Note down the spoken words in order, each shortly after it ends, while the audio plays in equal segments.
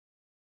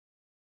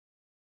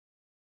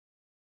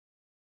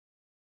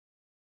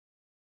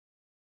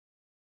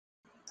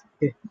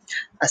Okay.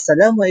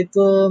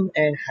 Assalamualaikum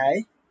and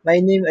hi. My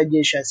name is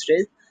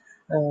Shasril.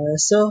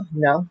 So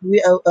now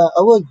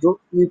our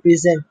group will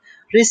present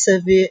risk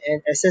survey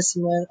and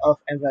assessment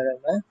of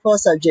environment for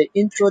subject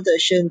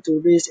introduction to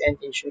risk and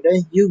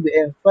insurance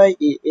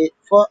UBM588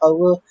 for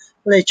our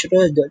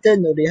lecturer Dr.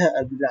 Nuriha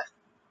Abdullah.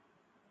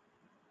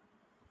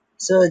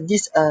 So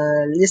this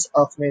list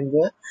of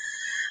member.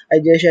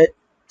 I just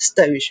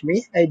start with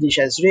me. ID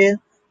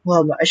Shazril,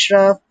 Muhammad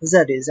Ashraf,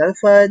 Zari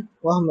Zalfan,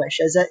 Muhammad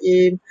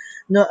Shazaim,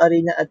 Noor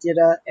Arina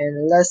Atira,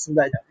 and last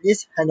but not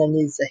least,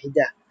 Hanani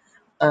Zahida.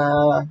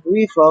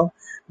 We from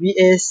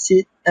BAE60.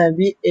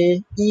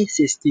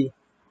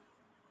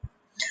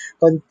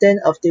 Content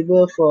of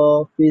table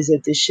for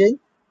presentation.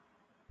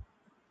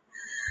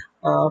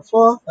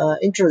 For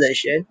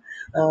introduction,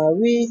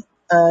 we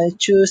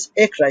choose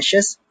air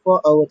crashes for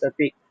our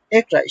topic.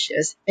 Air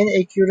crashes and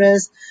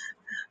occurrence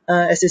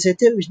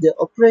associated with the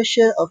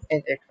operation of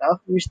an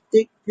aircraft which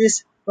take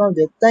place from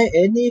the time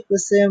any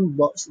person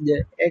boards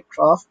the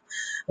aircraft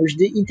with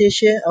the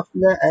intention of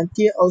flight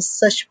until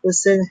such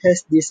person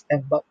has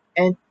disembarked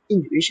and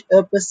in which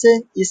a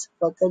person is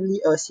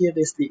fatally or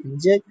seriously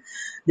injured,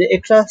 the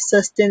aircraft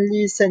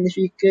sustains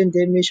significant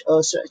damage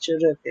or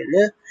structural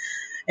failure,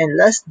 and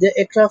last, the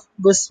aircraft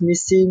goes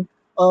missing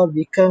or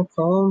become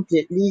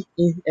completely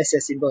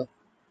inaccessible.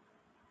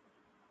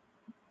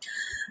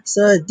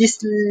 So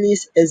this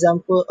lists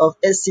example of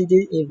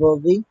accident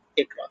involving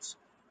aircraft.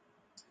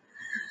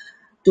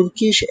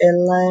 Turkish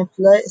Airlines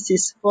Flight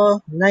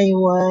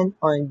 6491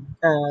 on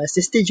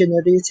 16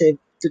 January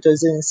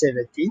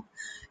 2017.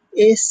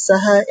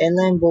 Sahar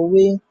Airline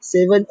Boeing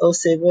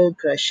 707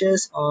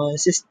 crashes on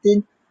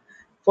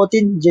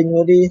 14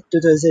 January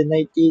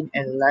 2019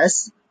 and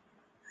last.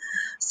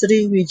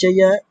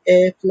 Sriwijaya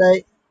Air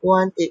Flight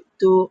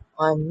 182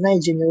 on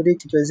 9 January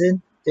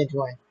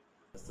 2021.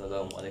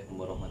 Assalamualaikum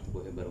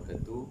warahmatullahi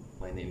wabarakatuh.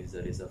 My name is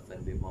Zari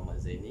Zafran bin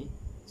Muhammad Zaini.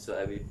 So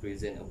I will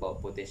present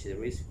about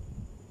potential risk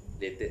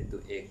related to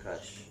air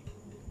crash.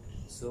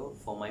 So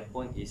for my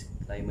point is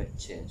climate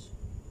change.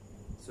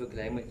 So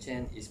climate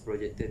change is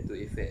projected to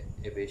affect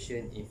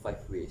aviation in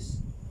 5 ways: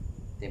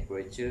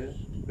 temperature,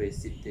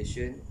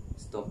 precipitation,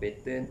 storm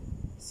pattern,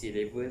 sea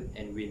level,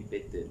 and wind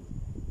pattern.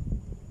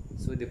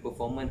 So the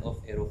performance of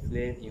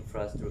aeroplane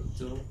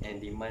infrastructure and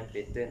demand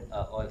pattern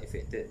are all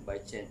affected by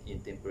change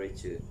in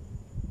temperature.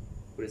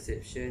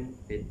 Perception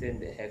pattern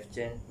that have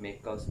changed may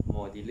cause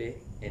more delay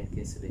and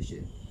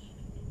cancellation.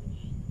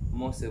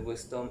 More severe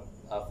storms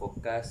are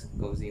forecast,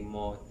 causing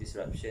more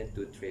disruption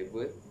to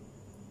travel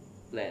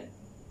plan.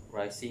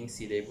 Rising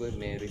sea level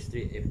may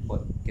restrict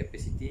airport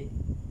capacity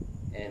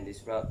and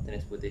disrupt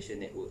transportation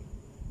network.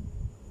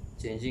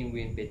 Changing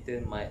wind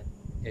pattern might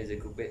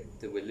exacerbate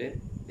turbulence,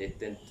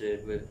 lengthen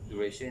travel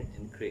duration,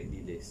 and create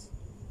delays.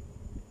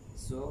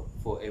 So,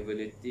 for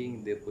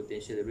evaluating the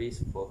potential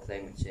risk for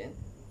climate change,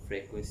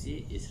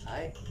 frequency is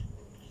high,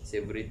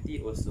 severity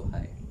also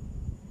high.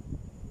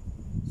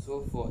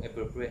 So for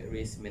appropriate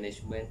risk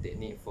management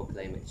technique for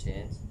climate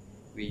change,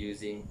 we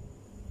using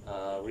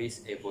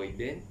risk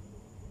avoidance,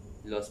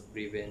 loss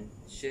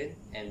prevention,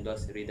 and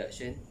loss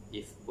reduction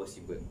if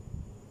possible.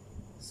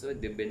 So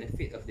the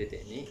benefit of the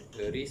technique,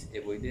 a risk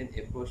avoidance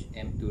approach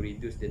aims to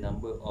reduce the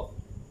number of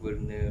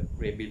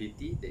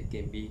vulnerability that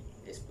can be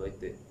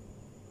exploited.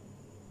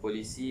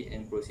 Policy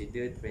and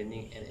procedure,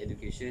 training and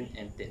education,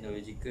 and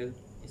technological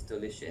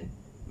installation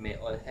may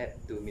all help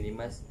to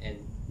minimize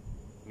and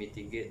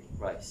mitigate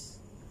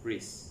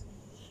risk.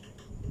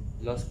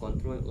 Loss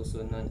control,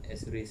 also known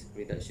as risk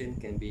reduction,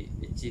 can be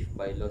achieved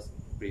by loss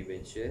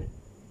prevention,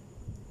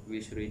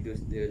 which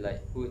reduce the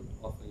likelihood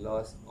of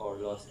loss, or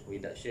loss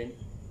reduction,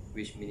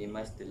 which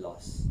minimize the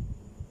loss.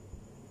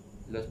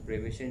 Loss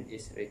prevention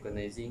is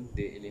recognizing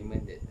the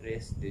element that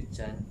raise the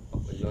chance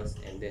of a loss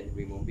and then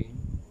removing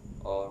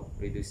or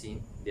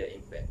reducing their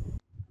impact.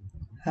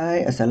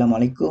 Hi,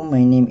 Assalamualaikum.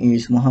 My name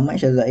is Muhammad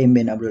Shazaim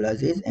bin Abdul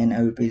Aziz and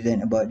I will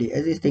present about the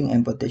existing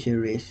and potential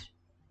risks.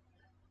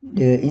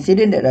 The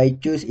incident that I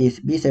choose is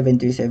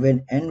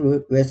B737 en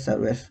route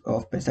west-southwest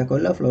of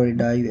Pensacola,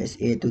 Florida,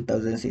 USA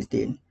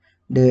 2016.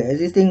 The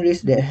existing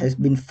risk that has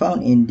been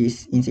found in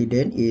this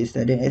incident is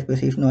sudden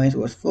explosive noise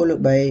was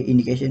followed by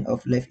indication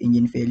of left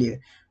engine failure,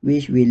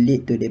 which will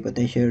lead to the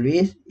potential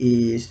risk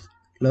is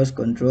lost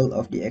control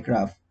of the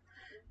aircraft.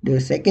 The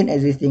second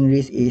existing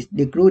risk is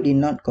the crew did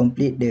not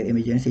complete the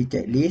emergency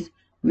checklist,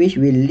 which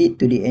will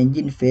lead to the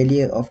engine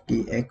failure of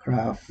the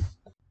aircraft.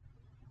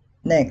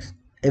 Next,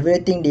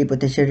 evaluating the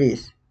potential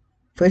risk.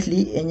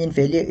 Firstly, engine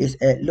failure is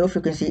at low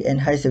frequency and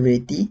high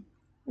severity.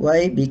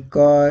 Why?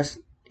 Because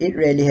it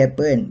rarely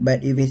happens, but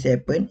if it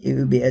happens, it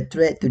will be a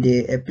threat to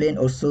the airplane,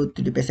 also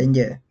to the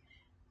passenger.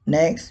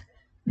 Next,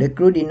 the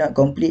crew did not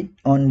complete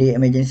on the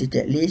emergency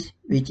checklist,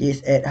 which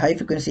is at high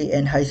frequency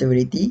and high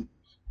severity,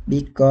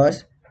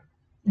 because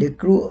the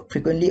crew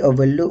frequently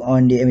overlook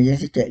on the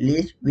emergency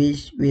checklist,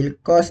 which will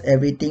cause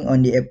everything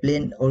on the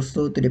airplane,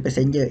 also to the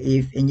passenger,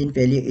 if engine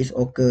failure is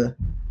occur.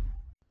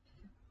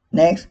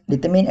 Next,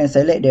 determine and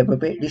select the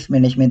appropriate risk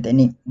management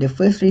technique. The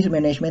first risk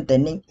management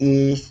technique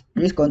is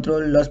risk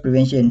control loss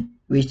prevention,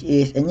 which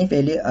is engine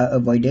failure are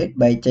avoided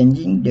by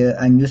changing the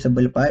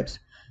unusable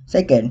parts.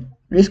 Second,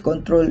 risk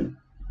control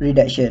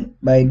reduction.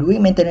 By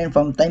doing maintenance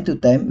from time to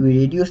time,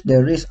 we reduce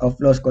the risk of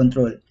loss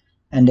control.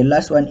 And the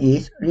last one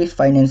is risk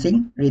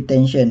financing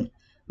retention,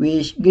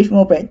 which gives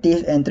more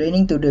practice and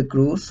training to the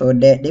crew so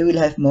that they will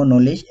have more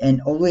knowledge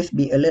and always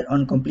be alert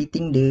on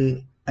completing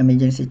the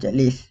emergency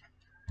checklist.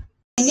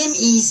 My name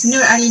is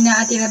Nur Arina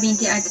Atira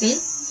binti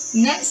Atre.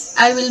 Next,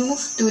 I will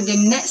move to the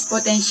next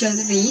potential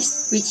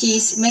risk, which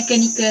is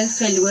mechanical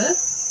failure.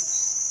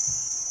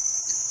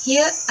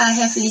 Here, I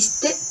have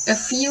listed a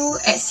few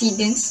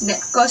accidents that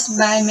caused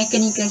by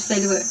mechanical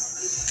failure,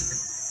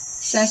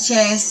 such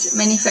as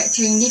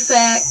manufacturing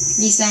defect,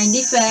 design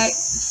defect,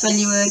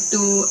 failure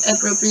to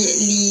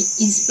appropriately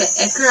inspect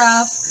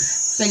aircraft,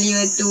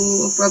 failure to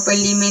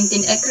properly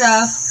maintain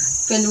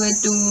aircraft, failure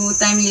to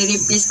timely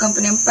replace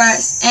component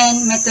parts,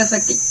 and metal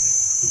fatigue.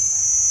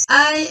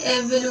 I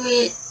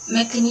evaluate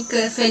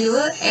mechanical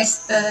failure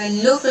as a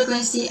low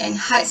frequency and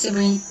high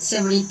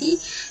severity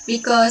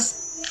because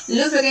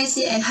low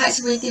frequency and high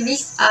severity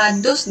risks are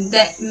those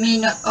that may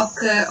not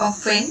occur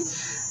often,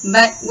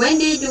 but when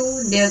they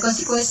do, the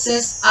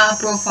consequences are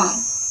profound.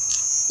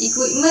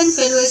 Equipment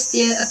failures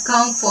still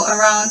account for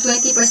around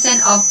 20%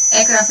 of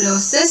aircraft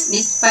losses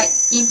despite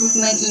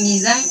improvement in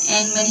design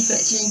and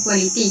manufacturing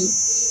quality.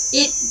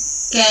 It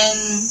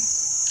can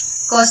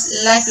cause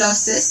life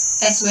losses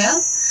as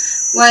well.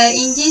 While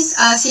engines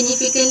are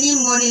significantly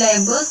more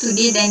reliable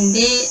today than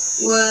they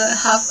were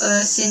half a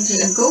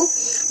century ago,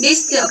 they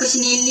still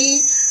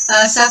occasionally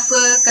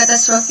suffer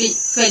catastrophic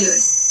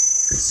failures.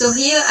 So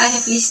here I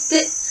have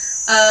listed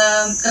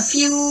a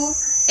few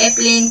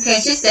airplane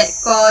crashes that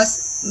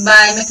caused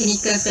by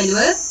mechanical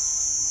failure.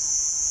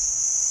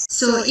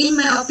 So in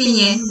my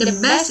opinion, the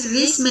best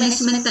risk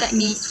management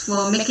techniques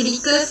for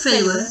mechanical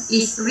failure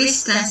is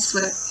risk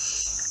transfer.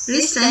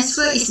 Risk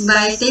transfer is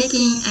by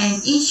taking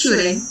an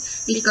insurance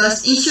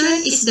because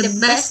insurance is the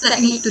best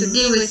technique to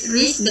deal with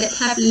risks that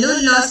have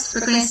low loss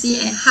frequency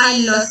and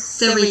high loss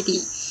severity.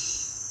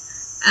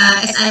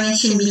 As I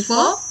mentioned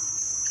before,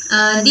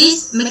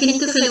 this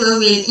mechanical failure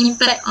will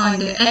impact on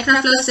the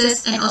aircraft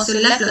losses and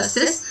also life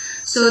losses.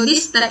 So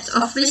these types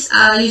of risks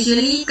are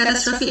usually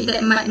catastrophic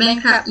that might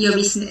bankrupt your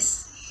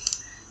business.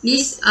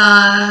 These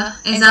are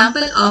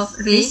example of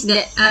risk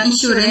that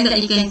insurance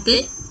that you can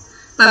take: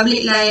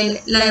 public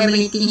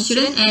liability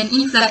insurance and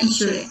in-flight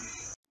insurance.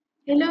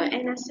 Hello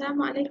and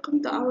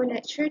Assalamualaikum to our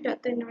lecturer,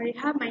 Dr.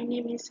 Noriha. My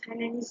name is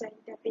Hanani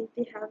Zaida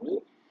binti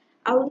Helmi.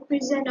 I will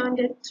present on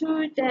the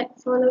two dead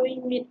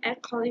following mid-air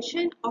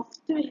collision of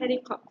two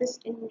helicopters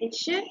in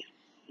Malaysia,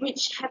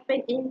 which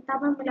happened in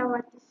Taman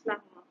Melawati,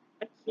 Selangor.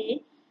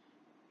 Okay.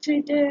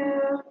 To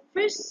the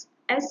first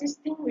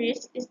existing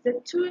risk is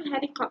the two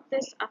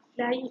helicopters are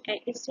flying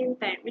at the same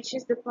time, which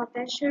is the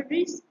potential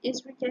risk,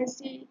 is we can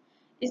see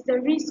is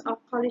the risk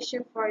of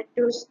collision for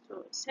those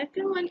two.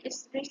 Second one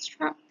is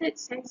restricted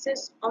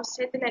sensors or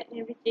satellite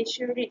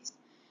navigation risk.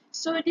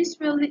 So this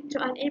will lead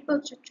to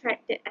unable to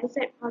track the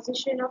exact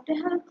position of the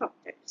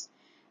helicopters.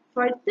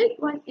 For the third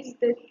one is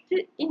the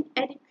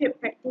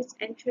inadequate practice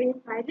and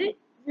training pilot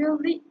will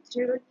lead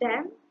to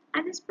them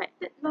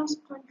unexpected loss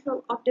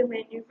control of the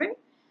maneuver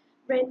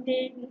when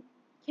they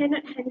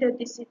cannot handle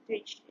the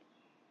situation.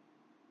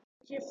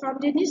 Okay, from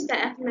the list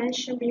that I've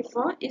mentioned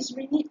before is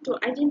we need to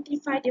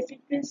identify the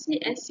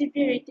frequency and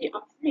severity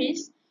of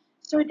risk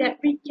so that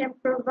we can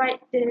provide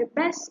the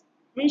best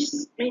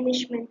risk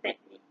management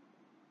technique.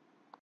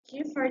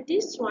 Okay, for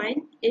this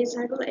one is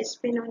I will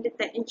explain on the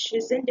techniques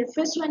chosen. The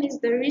first one is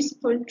the risk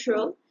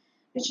control,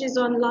 which is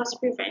on loss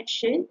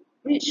prevention,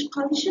 which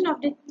collision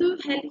of the two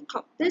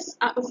helicopters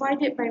are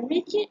avoided by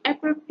making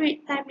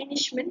appropriate time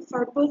management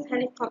for both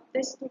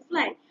helicopters to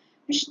fly,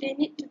 which they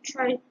need to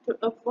try to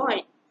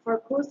avoid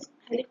for both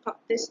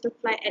helicopters to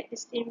fly at the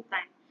same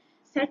time.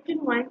 Second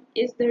one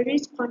is the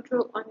risk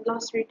control on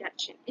loss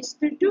reduction. Is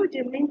to do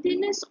the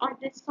maintenance on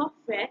the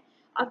software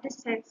of the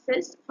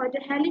sensors for the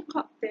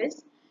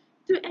helicopters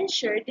to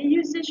ensure the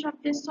usage of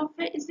the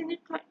software is in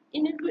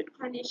a good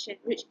condition,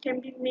 which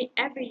can be made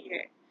every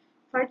year.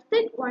 For the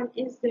third one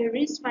is the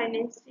risk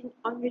financing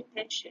on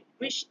retention,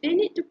 which they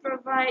need to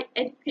provide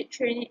adequate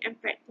training and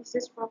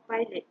practices for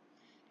pilots.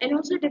 And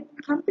also the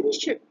company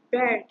should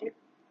bear the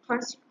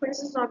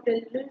consequences of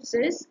the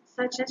losses,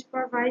 such as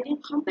providing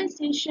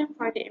compensation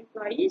for the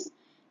employees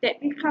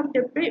that become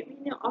the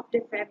breadwinner of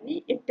the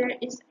family if there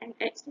is an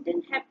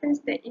accident happens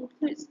that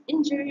includes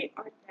injury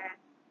or death.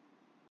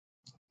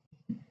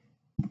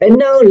 And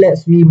now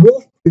we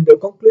move to the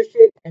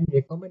conclusion and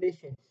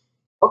recommendation.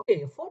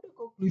 Okay, for the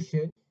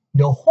conclusion,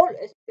 the whole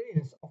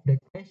experience of the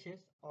crashes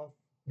of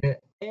the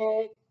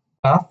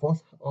aircraft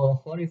was a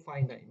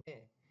horrifying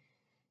nightmare.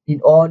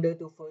 In order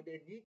to further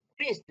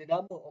decrease the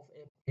number of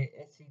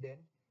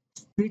accidents,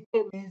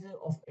 stricter measures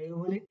of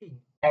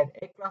airworthiness and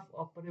aircraft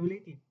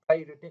operability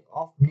prior to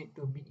takeoff need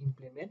to be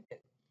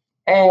implemented.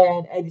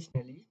 And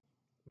additionally,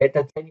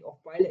 better training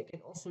of pilot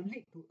can also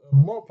lead to a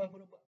more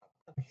favorable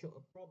outcome should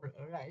a problem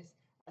arise,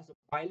 as a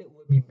pilot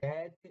will be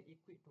better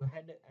equipped to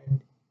handle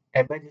an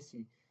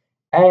emergency.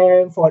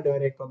 And for the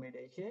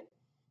recommendation,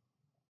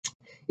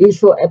 it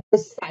should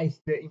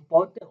emphasize the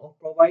importance of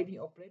providing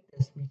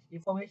operators with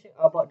information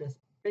about the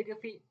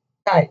specific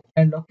type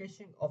and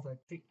location of a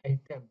trip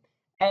item.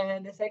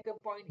 And the second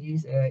point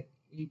is it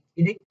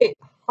indicate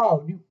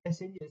how new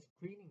passenger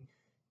screening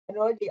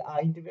technology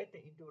are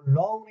integrated into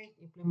long-range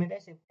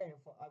implementation plan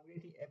for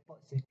upgrading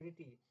airport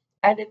security.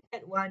 And the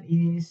third one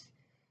is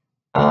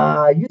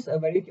use a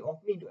variety of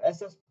means to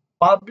assess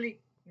public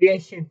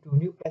reaction to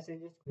new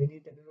passenger screening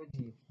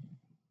technology.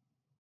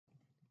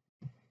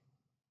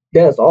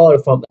 That's all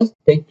from us.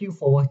 Thank you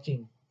for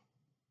watching.